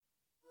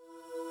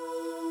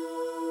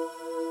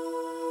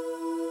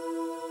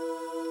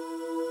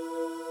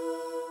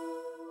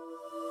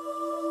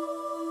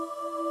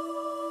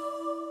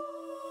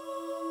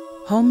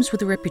Homes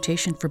with a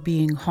reputation for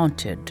being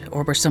haunted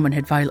or where someone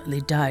had violently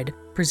died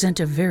present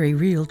a very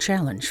real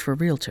challenge for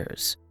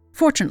realtors.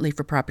 Fortunately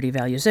for property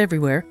values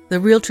everywhere, the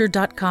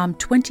Realtor.com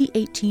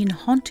 2018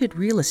 Haunted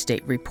Real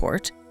Estate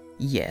Report,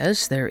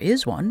 yes, there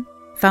is one,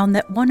 found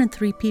that 1 in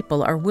 3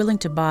 people are willing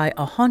to buy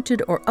a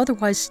haunted or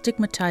otherwise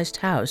stigmatized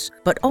house,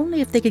 but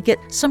only if they could get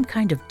some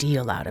kind of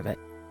deal out of it.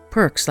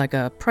 Perks like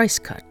a price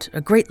cut,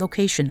 a great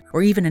location,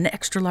 or even an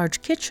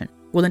extra-large kitchen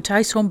will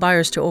entice home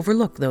buyers to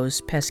overlook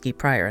those pesky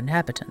prior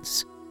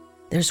inhabitants.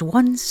 There's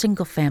one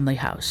single-family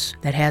house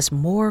that has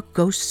more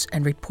ghosts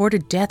and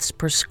reported deaths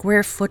per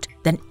square foot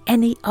than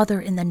any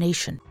other in the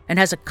nation and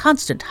has a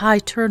constant high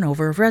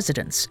turnover of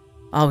residents,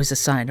 always a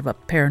sign of a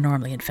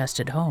paranormally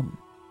infested home.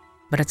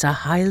 But it's a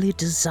highly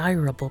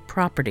desirable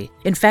property.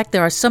 In fact,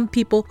 there are some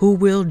people who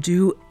will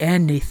do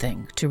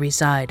anything to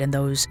reside in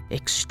those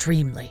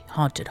extremely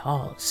haunted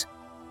halls.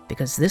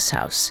 Because this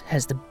house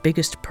has the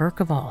biggest perk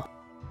of all.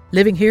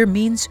 Living here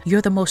means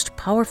you're the most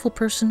powerful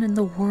person in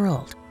the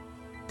world.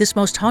 This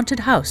most haunted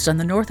house on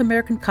the North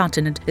American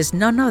continent is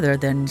none other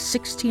than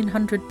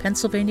 1600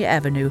 Pennsylvania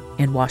Avenue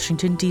in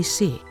Washington,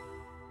 D.C.,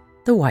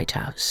 the White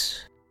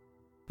House.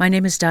 My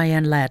name is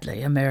Diane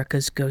Ladley,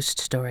 America's ghost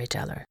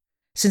storyteller.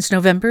 Since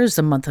November is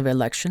the month of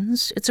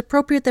elections, it's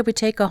appropriate that we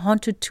take a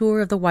haunted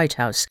tour of the White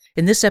House.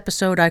 In this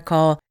episode I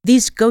call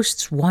These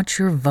Ghosts Want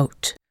Your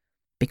Vote,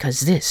 because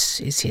this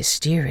is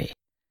hysteria.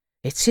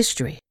 It's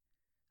history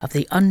of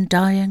the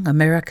undying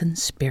American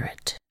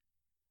spirit.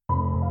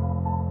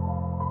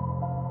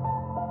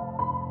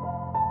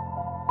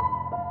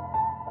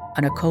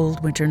 On a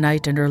cold winter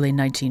night in early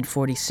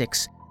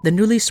 1946, the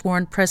newly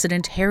sworn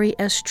President Harry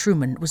S.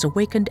 Truman was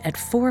awakened at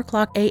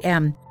 4:00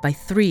 a.m. by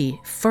 3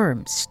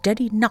 firm,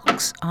 steady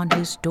knocks on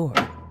his door.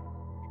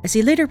 As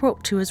he later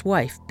wrote to his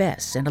wife,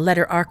 Bess, in a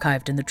letter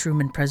archived in the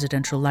Truman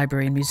Presidential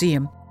Library and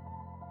Museum,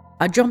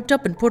 "I jumped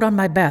up and put on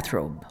my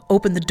bathrobe,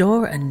 opened the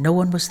door and no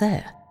one was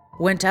there.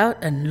 Went out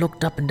and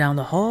looked up and down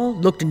the hall,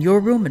 looked in your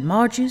room and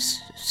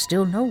Margie's,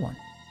 still no one.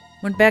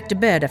 Went back to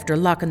bed after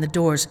locking the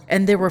doors,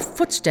 and there were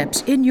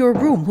footsteps in your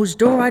room whose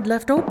door I'd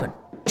left open.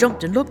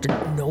 Jumped and looked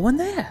and no one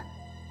there.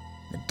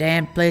 The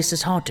damn place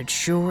is haunted,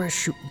 sure as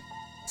shooting.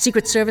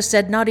 Secret Service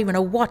said not even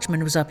a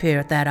watchman was up here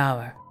at that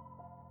hour."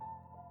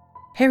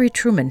 Harry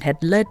Truman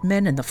had led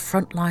men in the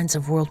front lines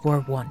of World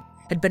War I,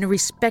 had been a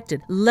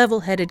respected,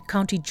 level-headed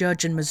county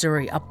judge in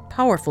Missouri, a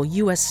powerful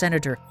U.S.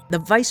 senator, the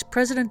vice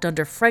president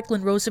under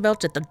Franklin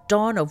Roosevelt at the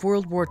dawn of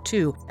World War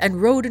II,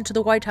 and rode into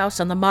the White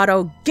House on the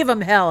motto, "Give 'em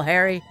hell,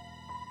 Harry."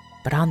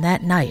 But on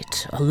that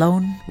night,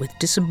 alone with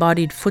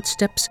disembodied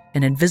footsteps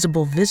and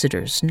invisible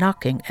visitors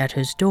knocking at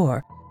his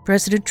door,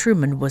 President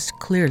Truman was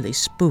clearly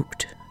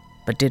spooked,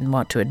 but didn't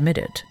want to admit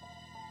it.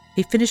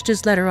 He finished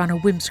his letter on a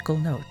whimsical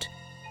note.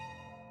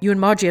 "You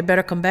and Margie had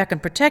better come back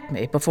and protect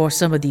me before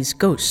some of these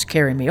ghosts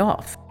carry me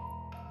off."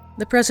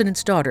 The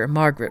president's daughter,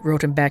 Margaret,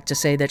 wrote him back to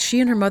say that she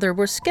and her mother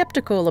were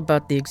skeptical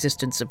about the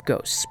existence of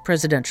ghosts,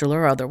 presidential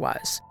or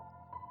otherwise.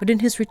 But in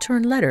his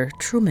return letter,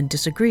 Truman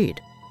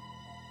disagreed.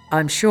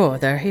 "I'm sure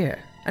they're here,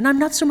 and I'm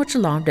not so much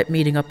alarmed at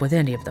meeting up with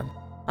any of them.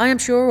 I am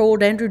sure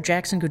old Andrew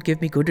Jackson could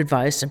give me good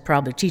advice and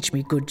probably teach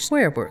me good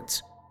swear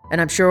words. And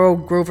I'm sure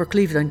old Grover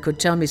Cleveland could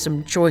tell me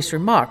some choice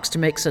remarks to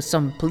make to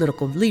some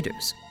political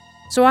leaders.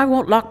 So I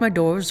won't lock my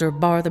doors or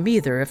bar them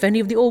either if any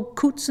of the old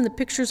coots in the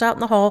pictures out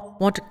in the hall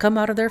want to come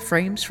out of their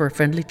frames for a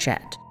friendly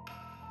chat."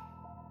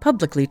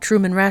 Publicly,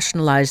 Truman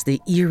rationalized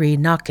the eerie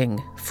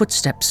knocking,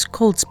 footsteps,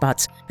 cold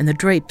spots, and the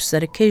drapes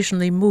that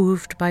occasionally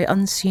moved by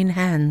unseen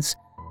hands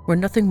were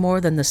nothing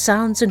more than the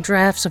sounds and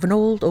drafts of an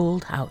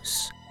old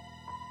house.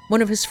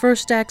 One of his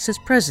first acts as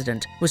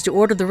president was to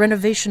order the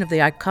renovation of the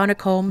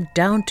iconic home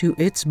down to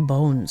its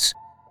bones.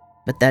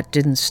 But that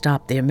didn't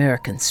stop the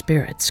American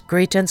spirits,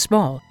 great and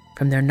small,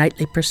 from their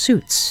nightly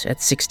pursuits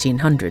at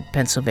 1600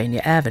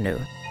 Pennsylvania Avenue.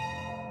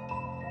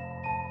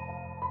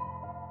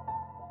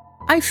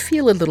 I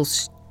feel a little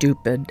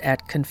stupid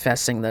at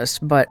confessing this,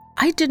 but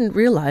I didn't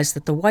realize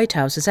that the White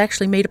House is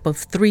actually made up of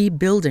 3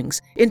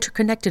 buildings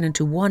interconnected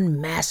into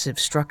one massive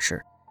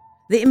structure.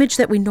 The image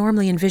that we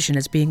normally envision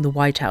as being the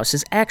White House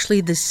is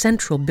actually the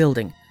central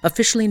building,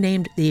 officially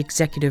named the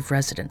Executive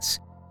Residence.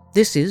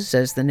 This is,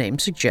 as the name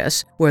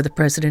suggests, where the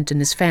president and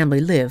his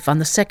family live on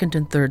the 2nd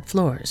and 3rd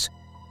floors.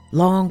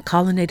 Long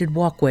colonnaded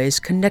walkways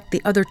connect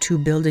the other 2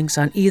 buildings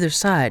on either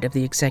side of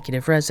the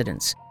Executive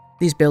Residence.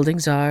 These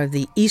buildings are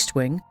the East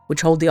Wing,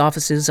 which hold the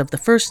offices of the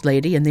First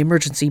Lady and the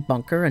emergency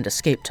bunker and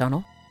escape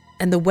tunnel,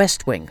 and the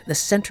West Wing, the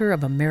center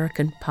of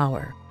American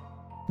power.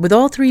 With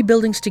all 3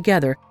 buildings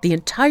together, the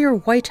entire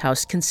White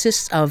House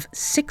consists of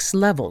 6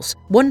 levels,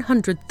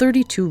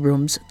 132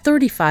 rooms,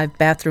 35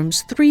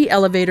 bathrooms, 3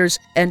 elevators,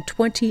 and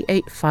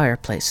 28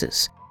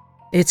 fireplaces.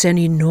 It's an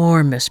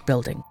enormous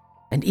building,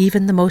 and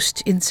even the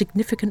most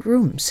insignificant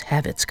rooms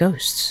have its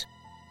ghosts.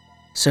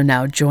 So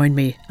now join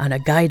me on a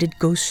guided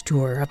ghost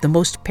tour of the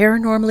most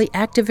paranormally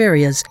active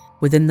areas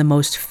within the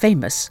most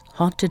famous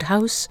haunted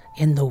house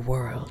in the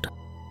world.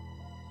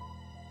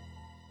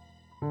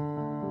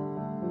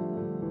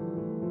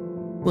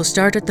 We'll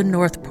start at the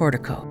North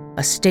Portico,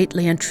 a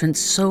stately entrance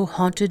so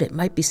haunted it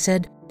might be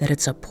said that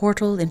it's a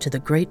portal into the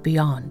great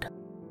beyond.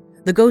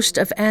 The ghost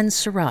of Anne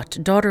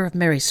Surratt, daughter of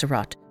Mary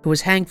Surratt, who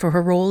was hanged for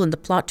her role in the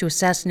plot to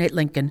assassinate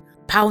Lincoln,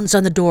 pounds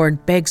on the door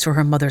and begs for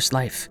her mother's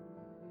life.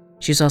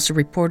 She's also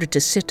reported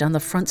to sit on the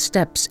front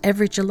steps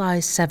every July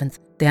 7th,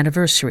 the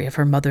anniversary of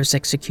her mother's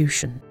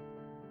execution.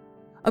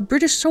 A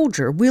British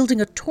soldier wielding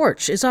a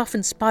torch is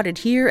often spotted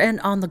here and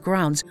on the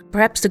grounds,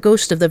 perhaps the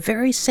ghost of the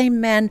very same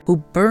man who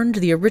burned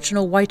the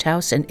original White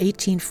House in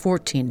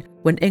 1814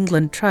 when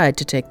England tried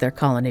to take their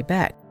colony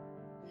back.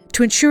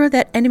 To ensure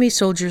that enemy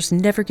soldiers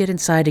never get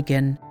inside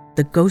again,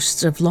 the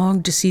ghosts of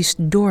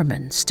long-deceased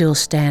doormen still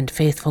stand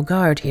faithful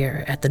guard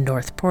here at the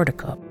North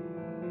Portico.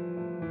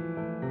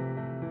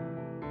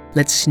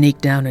 Let's sneak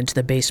down into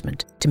the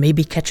basement to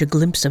maybe catch a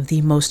glimpse of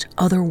the most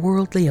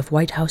otherworldly of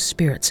White House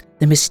spirits,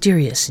 the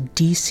mysterious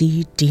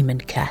D.C. Demon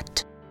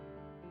Cat.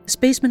 This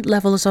basement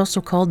level is also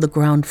called the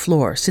ground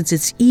floor, since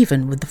it's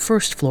even with the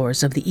first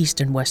floors of the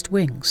east and west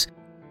wings.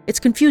 It's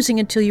confusing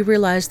until you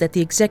realize that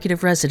the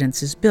executive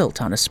residence is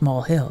built on a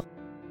small hill.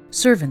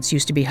 Servants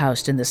used to be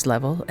housed in this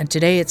level, and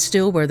today it's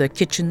still where the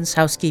kitchens,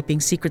 housekeeping,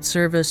 Secret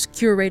Service,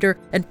 curator,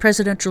 and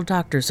presidential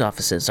doctor's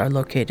offices are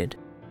located.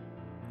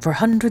 For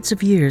hundreds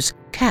of years,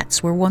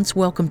 cats were once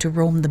welcome to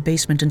roam the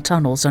basement and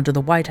tunnels under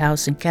the White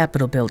House and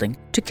Capitol building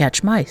to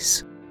catch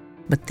mice.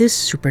 But this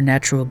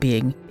supernatural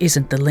being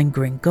isn't the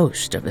lingering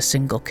ghost of a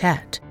single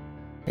cat.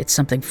 It's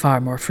something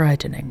far more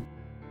frightening.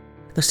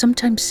 Though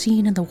sometimes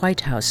seen in the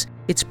White House,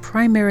 its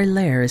primary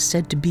lair is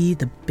said to be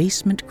the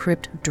basement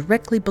crypt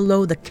directly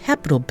below the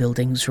Capitol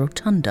building's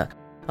rotunda,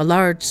 a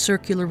large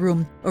circular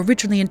room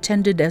originally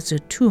intended as a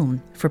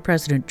tomb for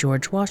President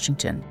George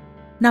Washington,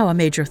 now a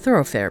major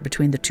thoroughfare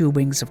between the two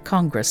wings of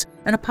Congress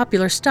and a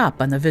popular stop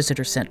on the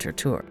visitor center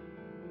tour.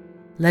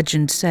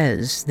 Legend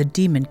says the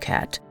demon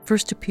cat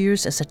first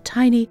appears as a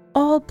tiny,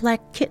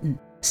 all-black kitten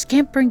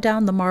scampering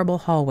down the marble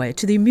hallway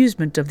to the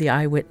amusement of the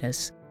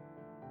eyewitness.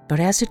 But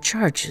as it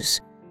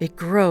charges, it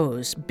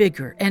grows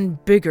bigger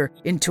and bigger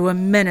into a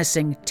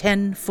menacing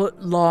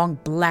 10-foot-long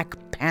black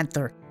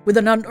panther. With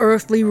an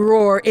unearthly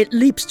roar, it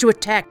leaps to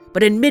attack,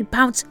 but in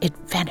mid-pounce, it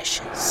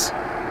vanishes.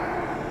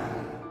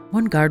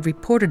 One guard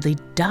reportedly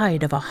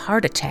died of a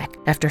heart attack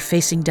after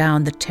facing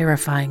down the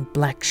terrifying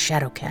black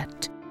shadow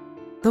cat.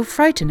 Though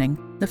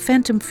frightening, the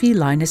phantom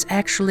feline is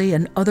actually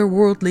an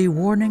otherworldly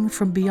warning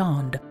from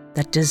beyond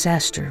that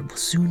disaster will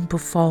soon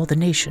befall the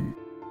nation.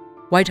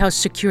 White House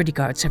security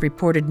guards have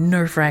reported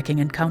nerve-wracking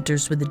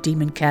encounters with the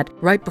demon cat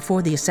right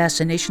before the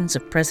assassinations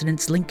of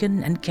Presidents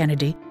Lincoln and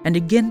Kennedy, and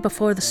again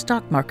before the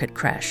stock market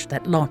crash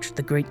that launched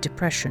the Great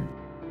Depression.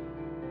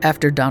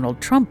 After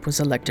Donald Trump was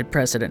elected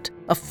president,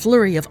 a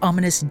flurry of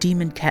ominous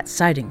demon cat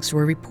sightings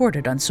were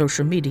reported on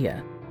social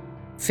media.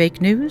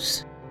 Fake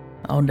news?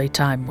 Only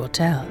time will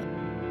tell.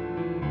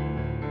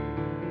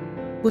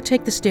 We'll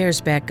take the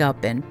stairs back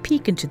up and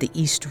peek into the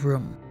East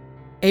Room.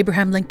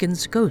 Abraham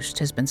Lincoln's ghost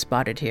has been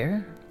spotted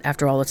here.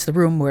 After all, it's the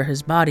room where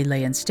his body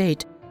lay in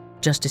state,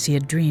 just as he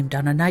had dreamed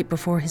on a night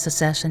before his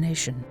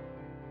assassination.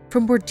 For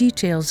more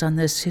details on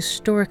this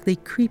historically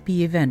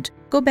creepy event,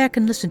 go back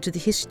and listen to the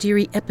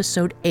Hysteria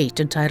Episode 8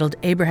 entitled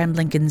Abraham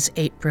Lincoln's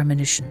 8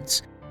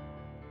 Premonitions.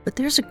 But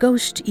there's a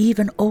ghost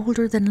even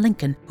older than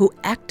Lincoln who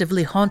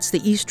actively haunts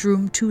the East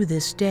Room to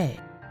this day.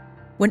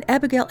 When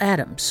Abigail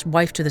Adams,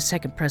 wife to the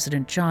second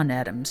President John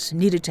Adams,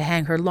 needed to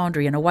hang her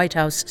laundry in a White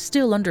House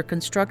still under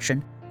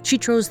construction, she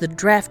chose the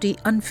drafty,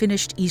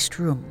 unfinished East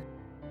Room.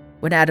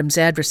 When Adams'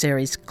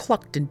 adversaries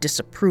clucked in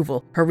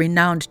disapproval, her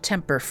renowned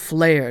temper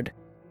flared.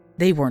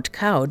 They weren't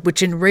cowed,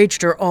 which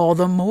enraged her all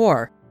the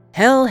more.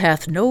 Hell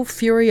hath no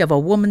fury of a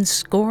woman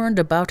scorned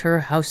about her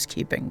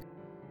housekeeping.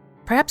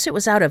 Perhaps it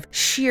was out of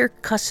sheer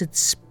cussed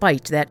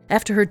spite that,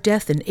 after her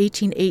death in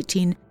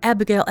 1818,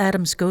 Abigail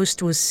Adams'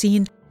 ghost was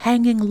seen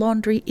hanging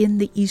laundry in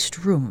the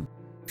East Room,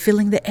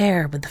 filling the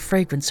air with the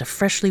fragrance of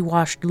freshly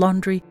washed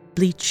laundry,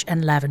 bleach,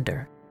 and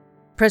lavender.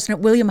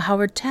 President William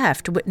Howard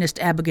Taft witnessed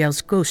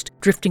Abigail's ghost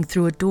drifting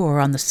through a door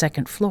on the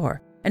second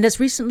floor, and as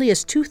recently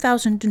as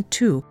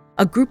 2002,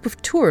 a group of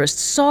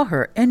tourists saw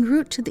her en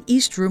route to the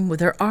East Room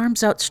with her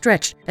arms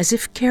outstretched as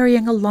if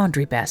carrying a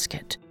laundry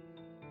basket.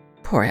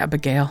 Poor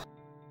Abigail.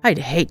 I'd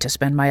hate to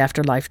spend my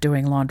afterlife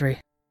doing laundry.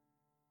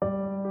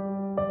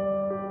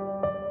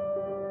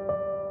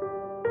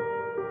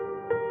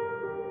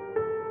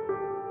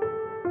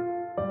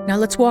 Now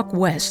let's walk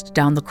west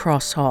down the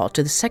cross hall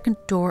to the second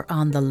door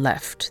on the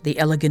left, the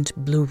elegant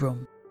Blue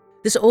Room.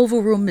 This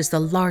oval room is the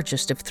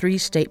largest of 3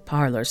 state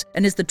parlors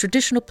and is the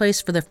traditional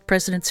place for the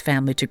president's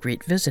family to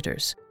greet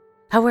visitors.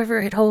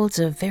 However, it holds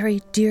a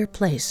very dear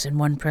place in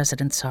one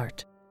president's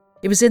heart.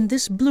 It was in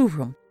this Blue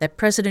Room that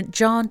President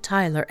John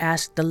Tyler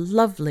asked the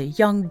lovely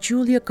young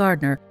Julia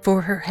Gardner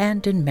for her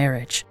hand in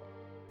marriage.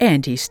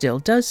 And he still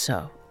does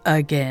so,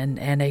 again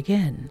and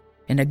again,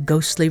 in a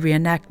ghostly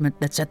reenactment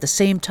that's at the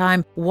same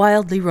time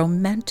wildly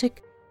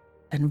romantic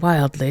and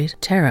wildly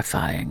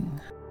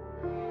terrifying.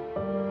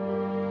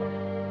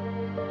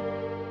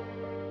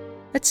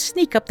 Let's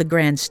sneak up the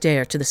grand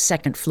stair to the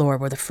second floor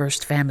where the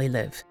first family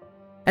live.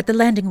 At the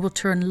landing, we'll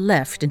turn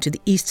left into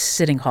the East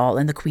Sitting Hall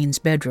and the Queen's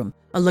bedroom,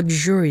 a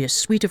luxurious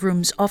suite of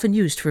rooms often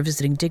used for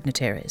visiting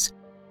dignitaries.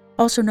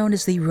 Also known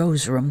as the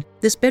Rose Room,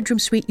 this bedroom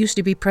suite used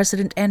to be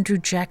President Andrew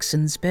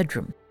Jackson's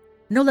bedroom.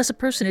 No less a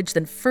personage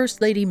than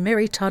First Lady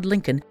Mary Todd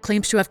Lincoln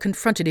claims to have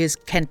confronted his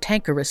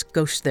cantankerous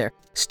ghost there,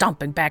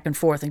 stomping back and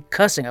forth and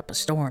cussing up a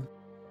storm.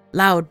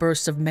 Loud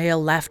bursts of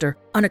male laughter,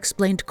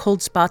 unexplained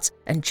cold spots,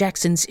 and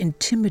Jackson's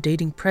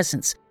intimidating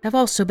presence have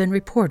also been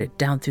reported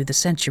down through the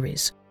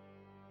centuries.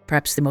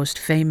 Perhaps the most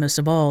famous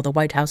of all the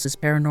White House's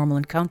paranormal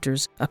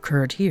encounters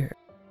occurred here.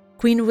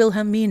 Queen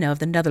Wilhelmina of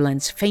the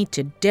Netherlands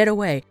fainted dead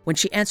away when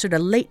she answered a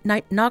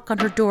late-night knock on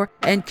her door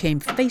and came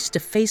face to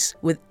face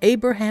with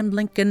Abraham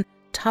Lincoln,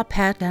 top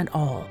hat and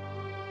all.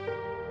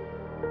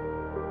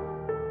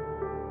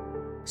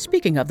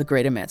 Speaking of the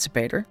great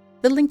emancipator,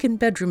 the Lincoln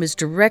bedroom is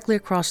directly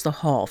across the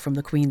hall from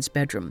the Queen's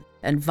bedroom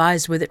and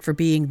vies with it for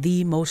being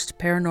the most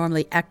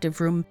paranormally active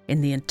room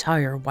in the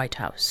entire White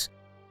House.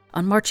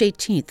 On March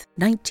 18,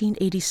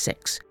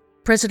 1986,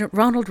 President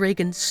Ronald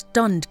Reagan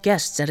stunned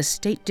guests at a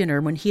state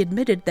dinner when he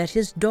admitted that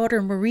his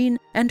daughter Maureen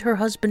and her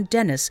husband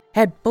Dennis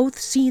had both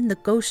seen the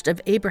ghost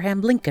of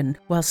Abraham Lincoln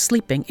while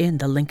sleeping in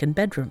the Lincoln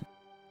bedroom.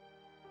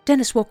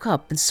 Dennis woke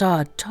up and saw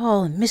a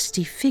tall,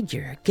 misty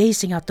figure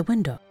gazing out the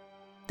window.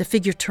 The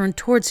figure turned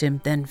towards him,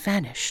 then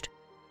vanished.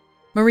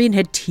 Maureen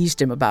had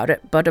teased him about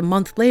it, but a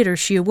month later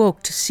she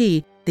awoke to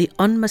see the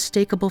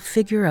unmistakable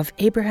figure of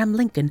Abraham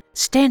Lincoln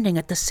standing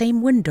at the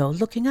same window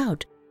looking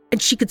out,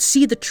 and she could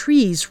see the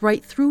trees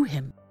right through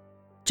him.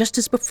 Just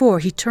as before,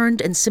 he turned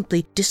and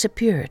simply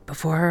disappeared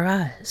before her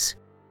eyes.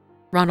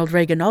 Ronald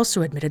Reagan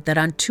also admitted that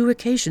on 2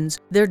 occasions,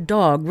 their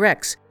dog,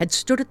 Rex, had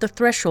stood at the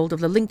threshold of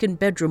the Lincoln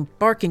bedroom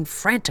barking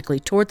frantically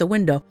toward the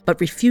window,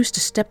 but refused to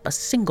step a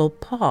single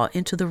paw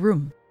into the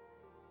room.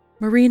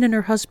 Maureen and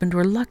her husband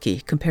were lucky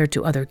compared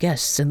to other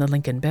guests in the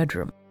Lincoln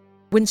bedroom.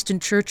 Winston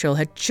Churchill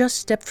had just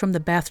stepped from the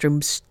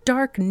bathroom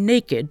stark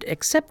naked,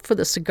 except for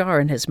the cigar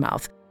in his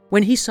mouth,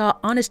 when he saw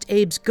Honest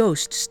Abe's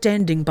ghost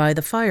standing by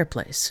the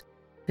fireplace.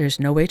 There's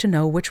no way to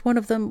know which one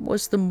of them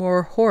was the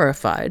more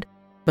horrified,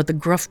 but the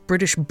gruff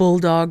British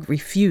bulldog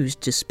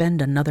refused to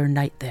spend another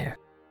night there.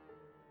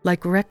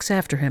 Like Rex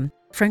after him,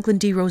 Franklin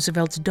D.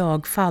 Roosevelt's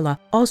dog, Fala,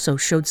 also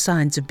showed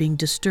signs of being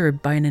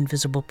disturbed by an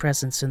invisible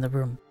presence in the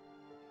room.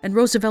 And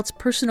Roosevelt's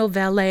personal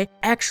valet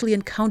actually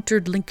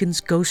encountered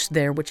Lincoln's ghost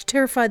there, which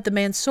terrified the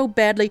man so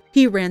badly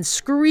he ran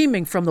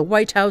screaming from the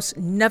White House,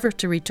 never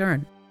to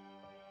return.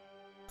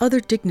 Other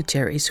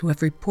dignitaries who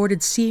have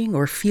reported seeing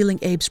or feeling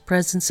Abe's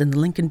presence in the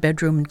Lincoln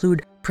bedroom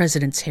include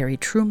Presidents Harry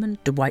Truman,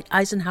 Dwight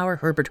Eisenhower,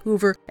 Herbert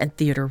Hoover, and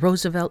Theodore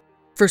Roosevelt,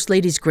 First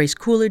Ladies Grace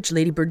Coolidge,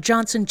 Lady Bird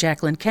Johnson,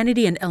 Jacqueline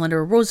Kennedy, and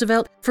Eleanor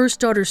Roosevelt, First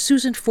Daughter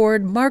Susan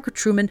Ford, Margaret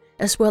Truman,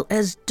 as well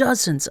as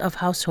dozens of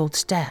household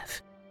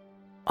staff.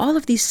 All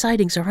of these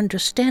sightings are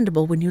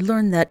understandable when you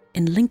learn that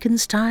in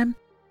Lincoln's time,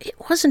 it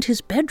wasn't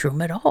his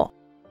bedroom at all.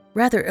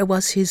 Rather, it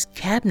was his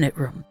cabinet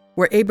room,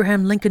 where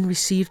Abraham Lincoln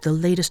received the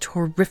latest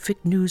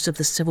horrific news of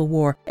the Civil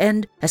War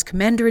and, as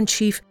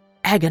Commander-in-Chief,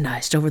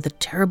 agonized over the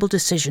terrible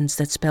decisions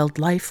that spelled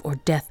life or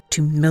death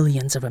to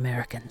millions of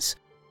Americans.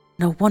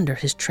 No wonder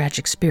his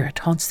tragic spirit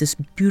haunts this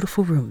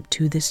beautiful room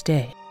to this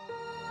day.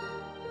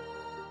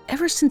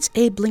 Ever since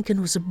Abe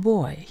Lincoln was a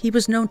boy, he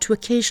was known to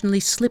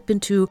occasionally slip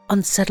into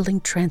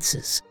unsettling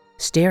trances,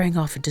 staring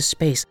off into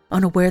space,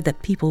 unaware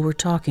that people were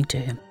talking to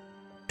him.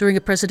 During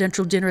a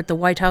presidential dinner at the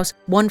White House,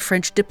 one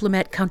French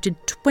diplomat counted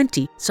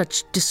 20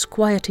 such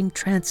disquieting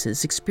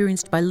trances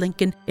experienced by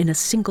Lincoln in a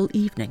single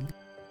evening.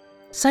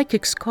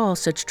 Psychics call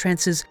such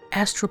trances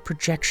astral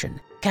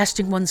projection,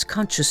 casting one's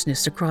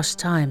consciousness across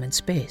time and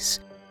space.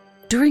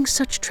 During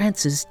such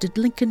trances, did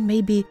Lincoln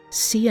maybe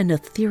see an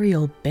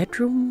ethereal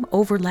bedroom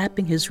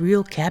overlapping his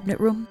real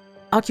cabinet room,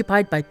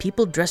 occupied by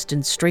people dressed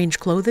in strange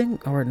clothing,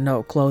 or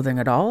no clothing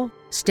at all,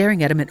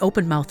 staring at him in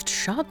open-mouthed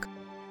shock?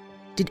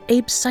 Did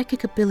Abe's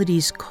psychic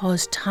abilities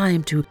cause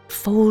time to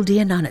fold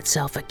in on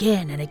itself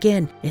again and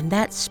again in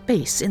that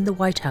space in the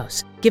White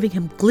House, giving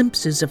him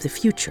glimpses of the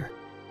future,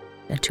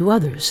 and to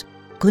others,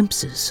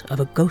 glimpses of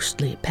a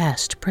ghostly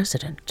past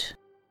president?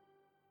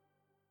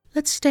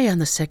 Let's stay on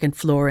the second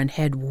floor and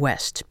head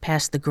west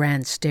past the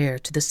grand stair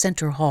to the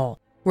center hall,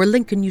 where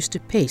Lincoln used to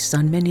pace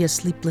on many a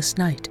sleepless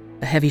night,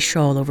 a heavy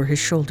shawl over his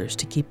shoulders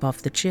to keep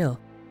off the chill.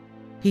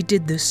 He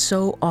did this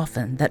so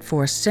often that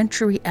for a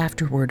century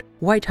afterward,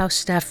 White House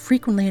staff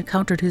frequently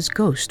encountered his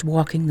ghost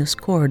walking this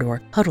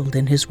corridor, huddled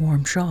in his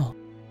warm shawl.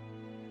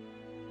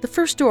 The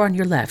first door on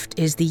your left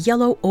is the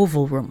Yellow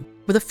Oval Room,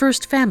 where the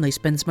First Family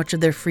spends much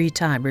of their free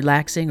time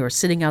relaxing or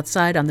sitting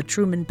outside on the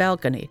Truman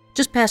balcony,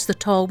 just past the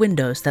tall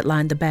windows that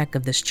line the back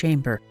of this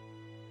chamber.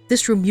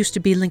 This room used to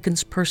be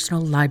Lincoln's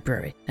personal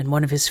library and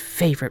one of his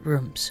favorite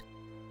rooms.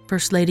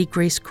 First Lady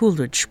Grace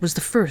Coolidge was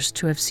the first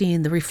to have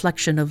seen the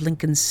reflection of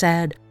Lincoln's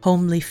sad,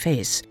 homely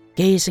face,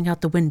 gazing out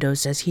the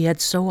windows as he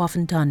had so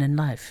often done in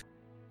life.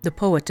 The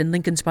poet and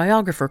Lincoln's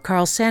biographer,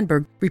 Carl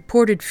Sandburg,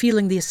 reported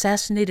feeling the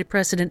assassinated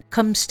president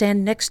come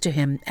stand next to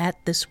him at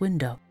this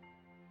window.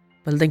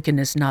 But Lincoln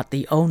is not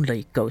the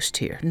only ghost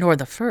here, nor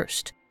the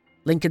first.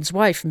 Lincoln's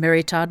wife,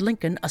 Mary Todd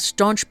Lincoln, a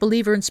staunch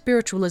believer in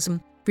spiritualism,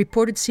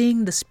 reported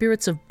seeing the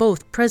spirits of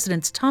both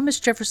Presidents Thomas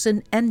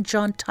Jefferson and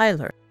John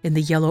Tyler in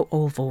the Yellow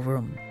Oval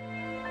Room.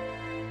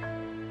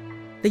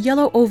 The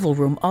Yellow Oval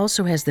Room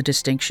also has the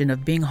distinction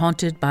of being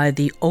haunted by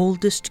the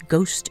oldest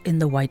ghost in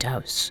the White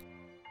House.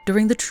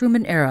 During the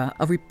Truman era,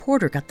 a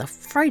reporter got the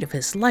fright of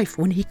his life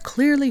when he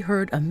clearly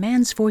heard a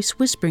man's voice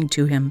whispering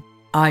to him,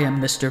 "I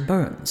am Mr.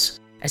 Burns,"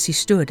 as he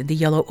stood in the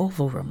Yellow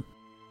Oval Room.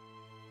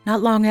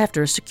 Not long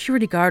after, a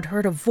security guard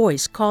heard a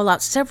voice call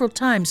out several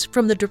times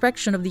from the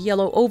direction of the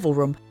Yellow Oval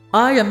Room,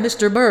 "I am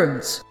Mr.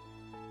 Burns."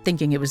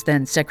 Thinking it was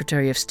then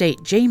Secretary of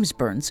State James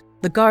Burns,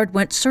 the guard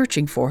went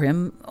searching for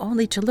him,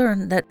 only to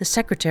learn that the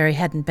secretary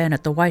hadn't been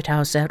at the White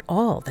House at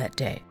all that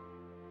day.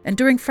 And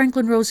during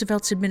Franklin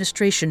Roosevelt's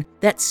administration,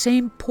 that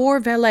same poor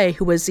valet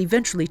who was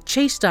eventually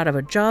chased out of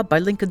a job by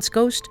Lincoln's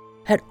ghost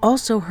had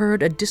also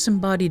heard a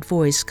disembodied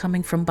voice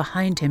coming from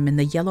behind him in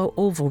the Yellow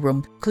Oval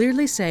Room,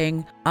 clearly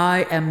saying,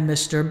 "I am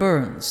Mr.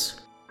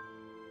 Burns."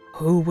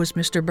 Who was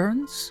Mr.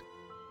 Burns?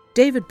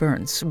 David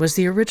Burns was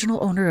the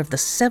original owner of the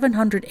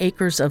 700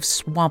 acres of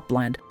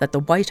swampland that the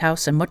White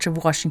House and much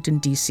of Washington,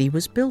 D.C.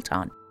 was built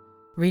on.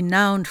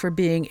 Renowned for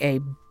being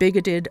a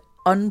bigoted,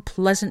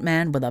 unpleasant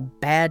man with a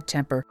bad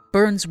temper,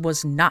 Burns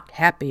was not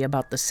happy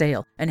about the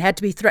sale and had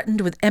to be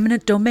threatened with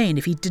eminent domain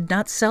if he did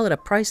not sell at a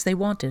price they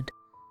wanted.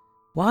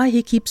 Why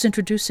he keeps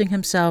introducing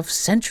himself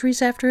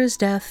centuries after his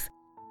death,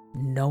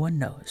 no one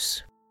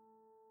knows.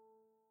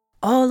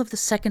 All of the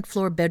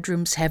second-floor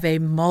bedrooms have a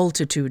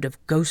multitude of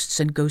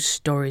ghosts and ghost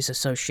stories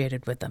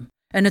associated with them,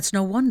 and it's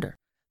no wonder.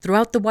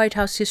 Throughout the White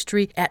House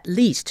history, at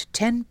least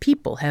 10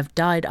 people have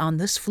died on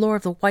this floor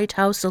of the White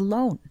House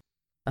alone,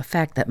 a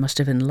fact that must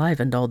have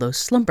enlivened all those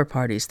slumber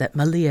parties that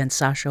Malia and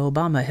Sasha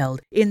Obama held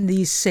in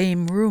these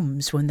same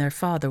rooms when their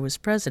father was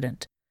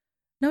president.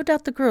 No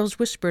doubt the girls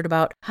whispered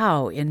about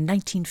how, in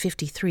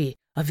 1953,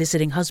 a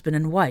visiting husband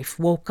and wife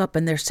woke up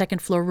in their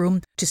second-floor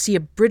room to see a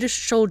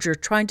British soldier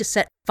trying to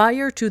set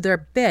fire to their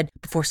bed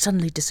before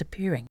suddenly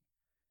disappearing.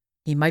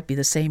 He might be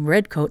the same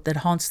redcoat that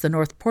haunts the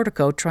North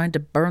Portico trying to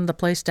burn the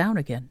place down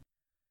again.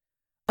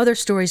 Other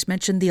stories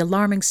mention the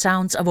alarming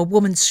sounds of a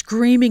woman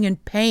screaming in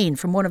pain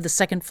from one of the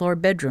second-floor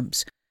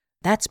bedrooms.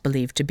 That's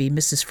believed to be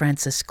Mrs.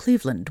 Frances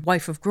Cleveland,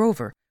 wife of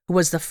Grover, who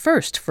was the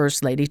first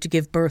First Lady to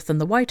give birth in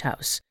the White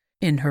House,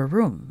 in her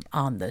room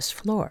on this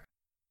floor.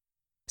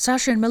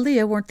 Sasha and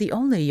Malia weren't the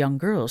only young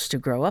girls to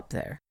grow up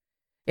there.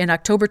 In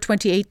October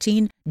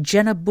 2018,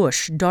 Jenna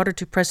Bush, daughter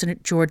to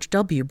President George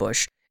W.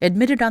 Bush,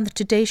 admitted on the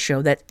Today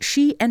Show that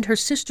she and her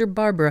sister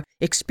Barbara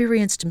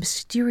experienced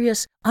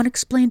mysterious,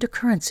 unexplained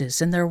occurrences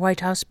in their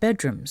White House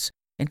bedrooms,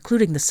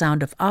 including the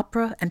sound of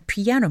opera and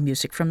piano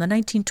music from the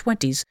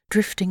 1920s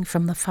drifting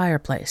from the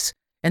fireplace,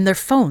 and their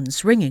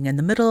phones ringing in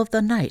the middle of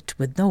the night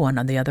with no one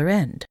on the other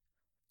end.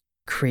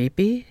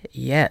 Creepy?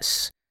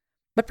 Yes.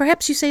 But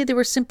perhaps you say they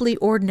were simply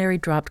ordinary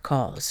dropped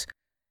calls.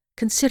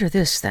 Consider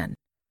this, then.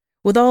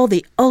 With all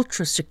the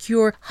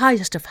ultra-secure,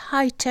 highest of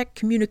high-tech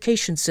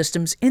communication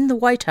systems in the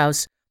White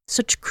House,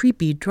 such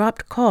creepy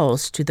dropped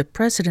calls to the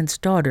president's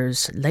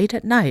daughters late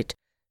at night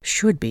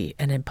should be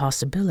an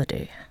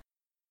impossibility.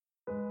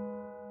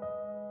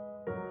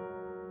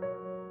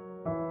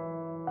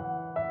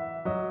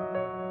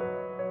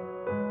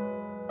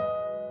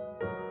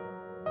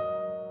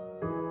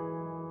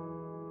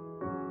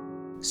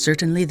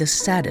 Certainly the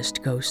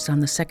saddest ghost on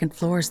the second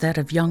floor is that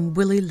of young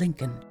Willie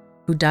Lincoln,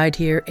 who died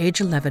here age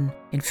 11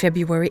 in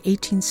February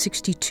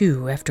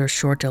 1862 after a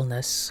short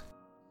illness.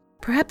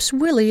 Perhaps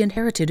Willie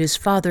inherited his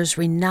father's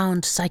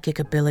renowned psychic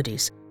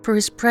abilities, for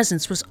his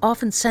presence was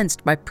often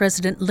sensed by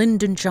President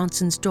Lyndon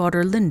Johnson's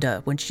daughter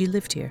Linda when she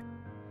lived here.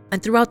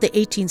 And throughout the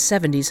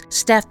 1870s,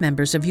 staff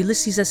members of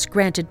Ulysses S.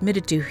 Grant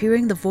admitted to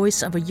hearing the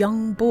voice of a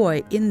young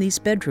boy in these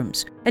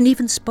bedrooms, and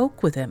even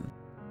spoke with him.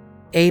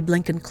 Abe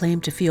Lincoln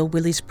claimed to feel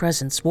Willie's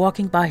presence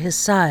walking by his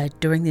side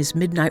during these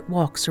midnight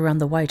walks around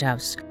the White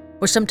House,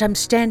 or sometimes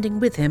standing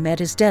with him at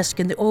his desk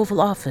in the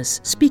Oval Office,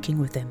 speaking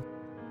with him.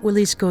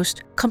 Willie's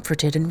ghost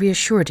comforted and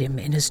reassured him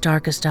in his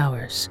darkest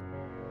hours.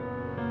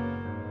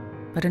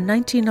 But in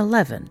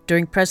 1911,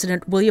 during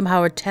President William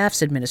Howard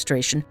Taft's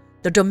administration,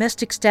 the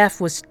domestic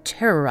staff was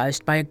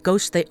terrorized by a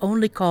ghost they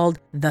only called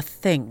the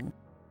Thing.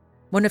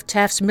 One of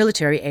Taft's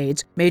military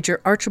aides,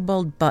 Major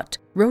Archibald Butt,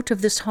 wrote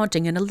of this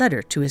haunting in a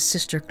letter to his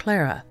sister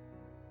Clara.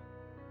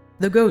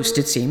 The ghost,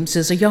 it seems,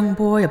 is a young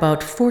boy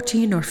about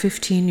 14 or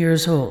 15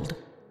 years old.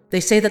 They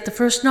say that the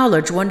first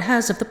knowledge one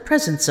has of the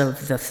presence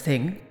of the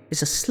Thing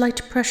is a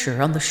slight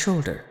pressure on the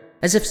shoulder,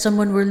 as if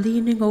someone were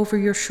leaning over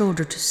your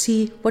shoulder to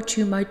see what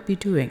you might be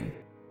doing.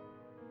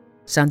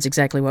 Sounds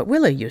exactly what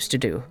Willie used to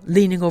do,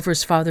 leaning over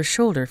his father's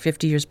shoulder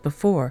 50 years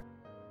before.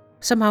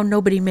 Somehow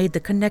nobody made the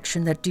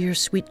connection that dear,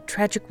 sweet,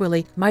 tragic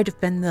Willie might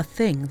have been the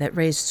Thing that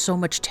raised so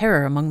much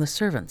terror among the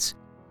servants.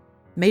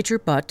 Major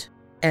Butt,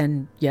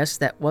 and yes,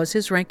 that was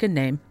his rank and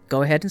name,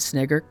 go ahead and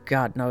snigger,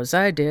 God knows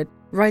I did,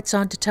 writes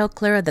on to tell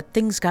Clara that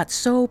things got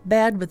so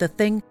bad with the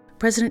Thing,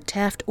 President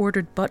Taft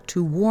ordered Butt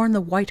to warn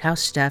the White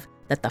House staff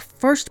that the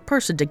first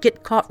person to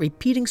get caught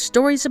repeating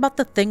stories about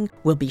the Thing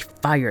will be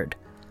fired.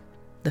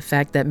 The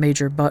fact that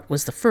Major Butt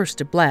was the first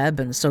to blab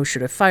and so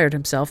should have fired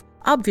himself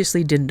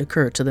obviously didn't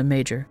occur to the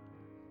Major.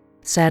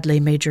 Sadly,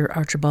 Major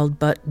Archibald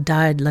Butt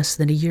died less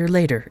than a year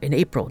later, in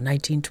April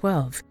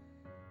 1912.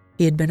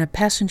 He had been a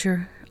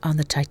passenger on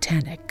the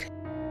Titanic.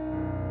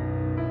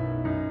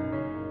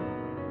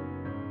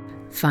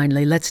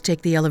 Finally, let's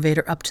take the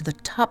elevator up to the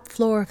top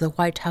floor of the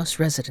White House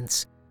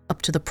residence,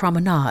 up to the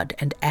promenade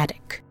and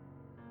attic.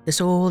 This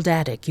old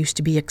attic used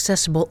to be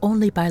accessible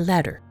only by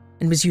ladder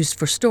and was used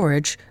for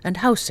storage and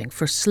housing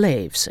for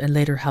slaves and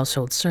later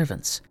household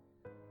servants.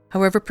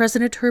 However,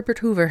 President Herbert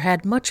Hoover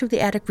had much of the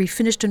attic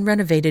refinished and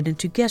renovated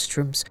into guest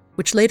rooms,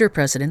 which later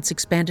presidents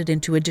expanded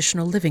into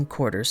additional living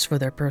quarters for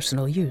their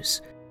personal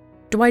use.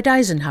 Dwight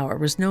Eisenhower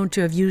was known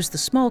to have used the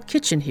small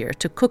kitchen here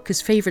to cook his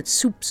favorite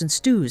soups and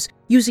stews,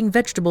 using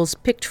vegetables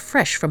picked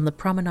fresh from the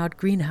promenade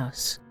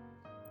greenhouse.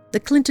 The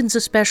Clintons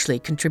especially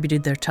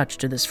contributed their touch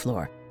to this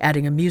floor,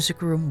 adding a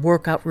music room,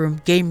 workout room,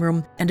 game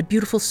room, and a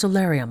beautiful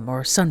solarium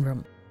or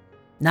sunroom.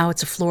 Now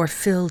it's a floor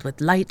filled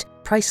with light,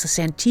 priceless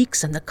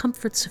antiques, and the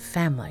comforts of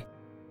family.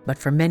 But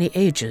for many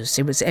ages,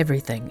 it was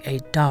everything a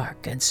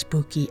dark and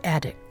spooky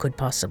attic could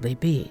possibly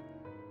be,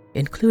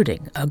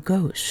 including a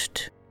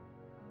ghost.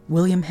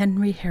 William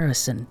Henry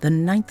Harrison, the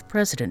 9th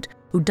president,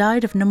 who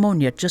died of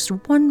pneumonia just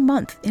 1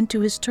 month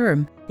into his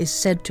term, is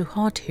said to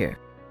haunt here.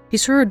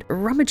 He's heard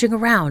rummaging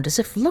around as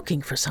if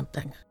looking for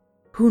something.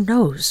 Who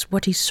knows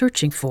what he's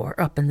searching for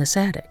up in this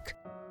attic?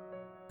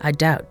 I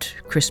doubt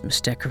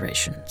Christmas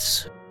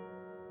decorations.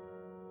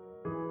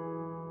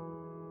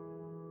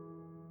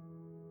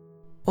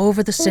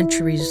 Over the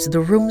centuries, the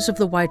rooms of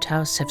the White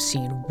House have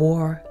seen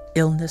war,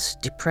 illness,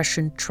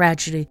 depression,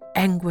 tragedy,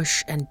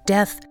 anguish, and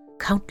death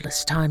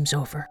countless times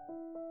over.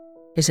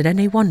 Is it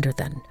any wonder,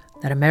 then,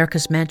 that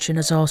America's mansion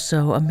is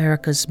also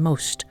America's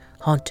most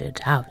haunted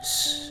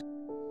house?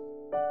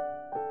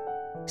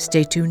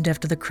 Stay tuned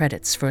after the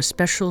credits for a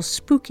special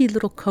spooky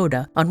little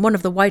coda on one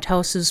of the White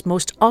House's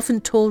most often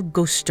told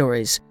ghost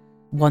stories,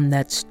 one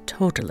that's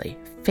totally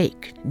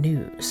fake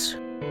news.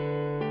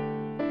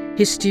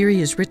 Hysteria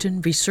is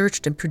written,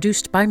 researched, and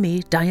produced by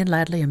me, Diane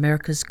Ladley,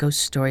 America's Ghost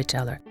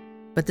Storyteller.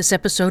 But this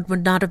episode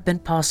would not have been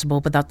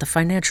possible without the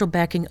financial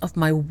backing of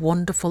my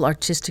wonderful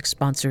artistic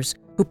sponsors,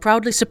 who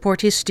proudly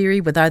support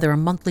Hysteria with either a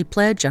monthly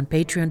pledge on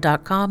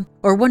Patreon.com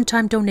or a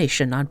one-time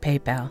donation on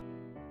PayPal.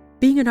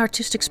 Being an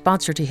artistic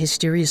sponsor to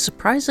Hysteria is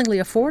surprisingly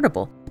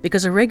affordable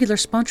because a regular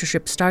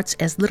sponsorship starts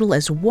as little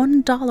as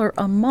 $1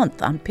 a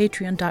month on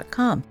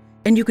Patreon.com,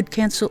 and you could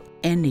cancel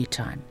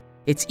anytime.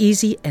 It's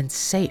easy and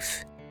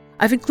safe.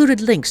 I've included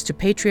links to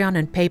Patreon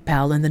and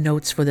PayPal in the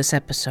notes for this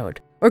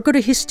episode, or go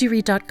to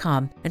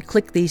Hysteria.com and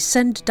click the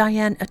Send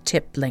Diane a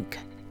Tip link.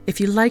 If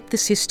you liked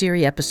this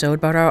Hysteria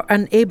episode but are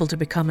unable to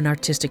become an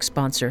artistic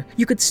sponsor,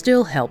 you could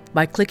still help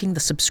by clicking the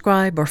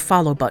subscribe or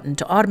follow button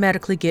to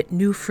automatically get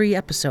new free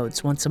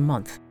episodes once a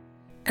month.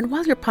 And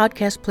while your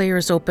podcast player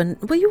is open,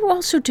 will you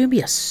also do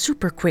me a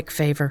super quick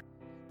favor?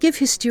 Give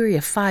Hysteria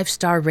a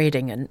 5-star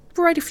rating and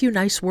write a few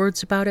nice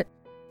words about it.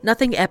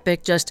 Nothing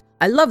epic, just,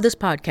 I love this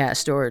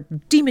podcast, or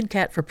Demon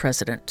Cat for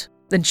President.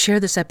 Then share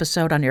this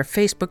episode on your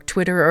Facebook,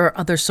 Twitter, or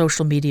other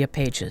social media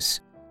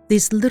pages.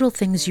 These little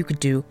things you could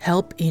do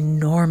help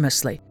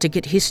enormously to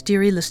get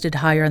Hysteria listed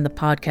higher in the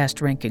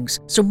podcast rankings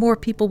so more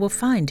people will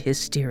find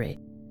Hysteria.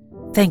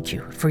 Thank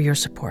you for your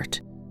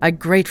support. I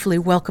gratefully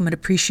welcome and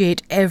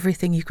appreciate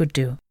everything you could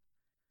do.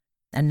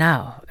 And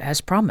now, as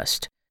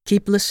promised,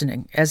 keep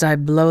listening as I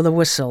blow the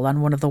whistle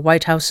on one of the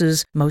White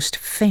House's most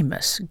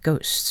famous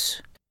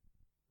ghosts.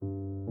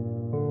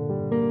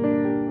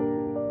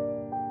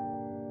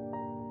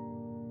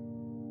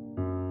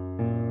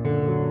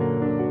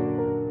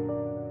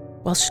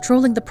 While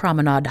strolling the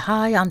promenade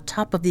high on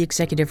top of the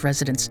executive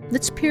residence,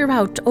 let's peer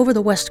out over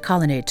the West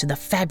Colonnade to the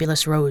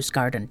fabulous Rose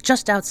Garden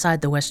just outside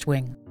the West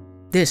Wing.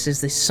 This is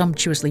the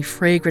sumptuously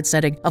fragrant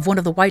setting of one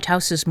of the White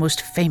House's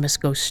most famous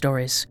ghost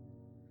stories.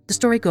 The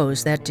story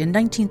goes that in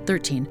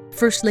 1913,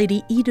 First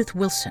Lady Edith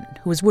Wilson,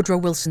 who was Woodrow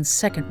Wilson's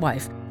second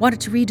wife,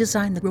 wanted to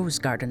redesign the Rose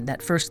Garden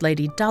that First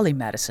Lady Dolly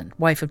Madison,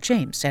 wife of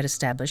James, had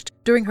established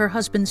during her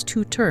husband's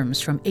 2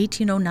 terms from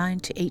 1809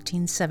 to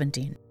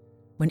 1817.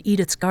 When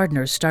Edith's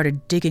gardeners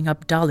started digging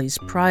up Dolly's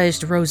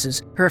prized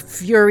roses, her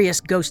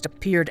furious ghost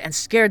appeared and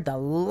scared the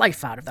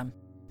life out of them.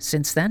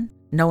 Since then,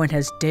 no one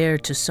has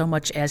dared to so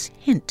much as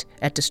hint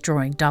at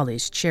destroying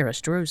Dolly's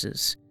cherished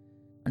roses.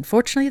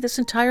 Unfortunately, this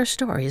entire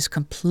story is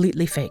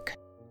completely fake.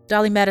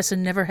 Dolly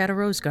Madison never had a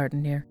rose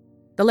garden here.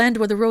 The land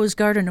where the Rose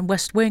Garden and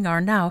West Wing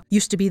are now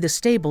used to be the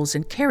stables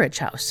and carriage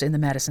house in the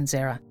Madison's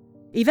era.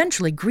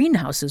 Eventually,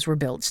 greenhouses were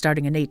built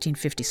starting in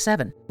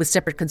 1857, with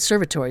separate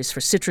conservatories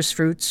for citrus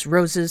fruits,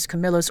 roses,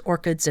 camellias,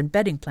 orchids, and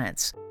bedding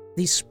plants.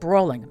 These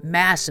sprawling,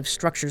 massive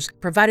structures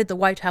provided the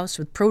White House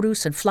with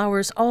produce and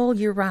flowers all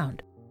year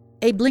round.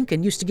 Abe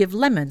Lincoln used to give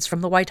lemons from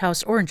the White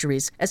House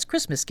orangeries as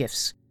Christmas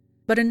gifts.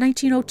 But in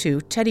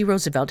 1902, Teddy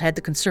Roosevelt had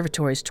the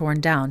conservatories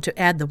torn down to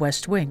add the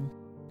West Wing.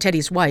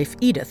 Teddy's wife,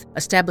 Edith,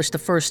 established the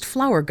first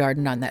flower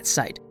garden on that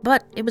site,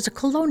 but it was a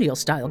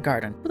colonial-style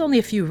garden with only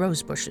a few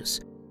rose bushes.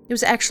 It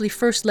was actually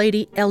First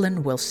Lady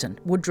Ellen Wilson,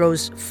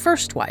 Woodrow's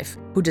first wife,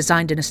 who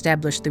designed and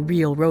established the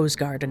real Rose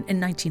Garden in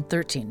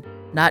 1913.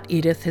 Not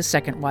Edith, his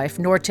second wife,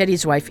 nor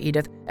Teddy's wife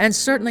Edith, and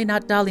certainly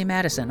not Dolly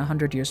Madison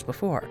 100 years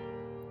before.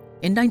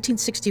 In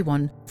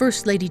 1961,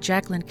 First Lady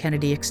Jacqueline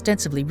Kennedy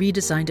extensively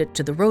redesigned it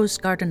to the rose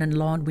garden and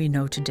lawn we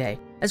know today,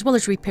 as well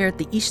as repaired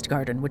the East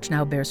Garden, which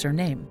now bears her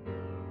name.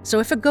 So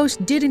if a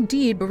ghost did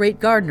indeed berate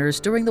gardeners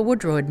during the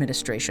Woodrow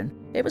administration,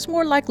 it was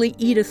more likely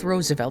Edith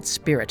Roosevelt's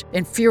spirit,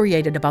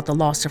 infuriated about the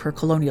loss of her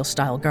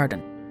colonial-style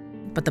garden.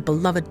 But the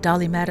beloved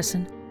Dolly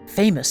Madison,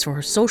 famous for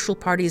her social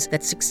parties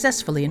that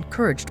successfully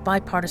encouraged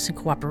bipartisan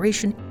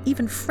cooperation,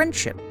 even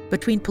friendship,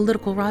 between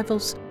political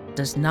rivals,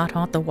 does not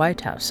haunt the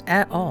White House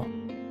at all.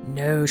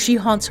 No, she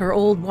haunts her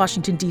old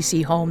Washington,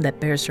 D.C. home that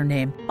bears her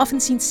name, often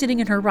seen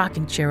sitting in her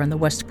rocking chair on the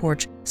west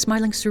porch,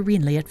 smiling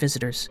serenely at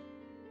visitors.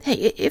 Hey,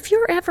 if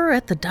you're ever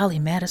at the Dolly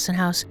Madison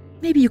house,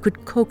 maybe you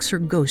could coax her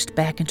ghost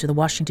back into the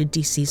Washington,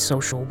 D.C.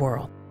 social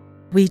whirl.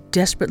 We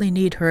desperately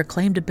need her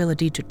acclaimed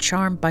ability to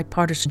charm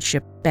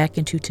bipartisanship back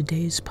into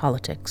today's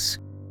politics.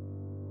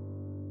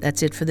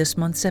 That's it for this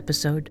month's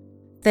episode.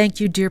 Thank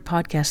you, dear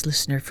podcast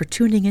listener, for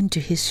tuning in to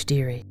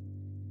Histery.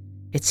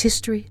 It's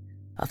history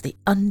of the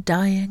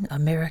undying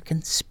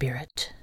American spirit.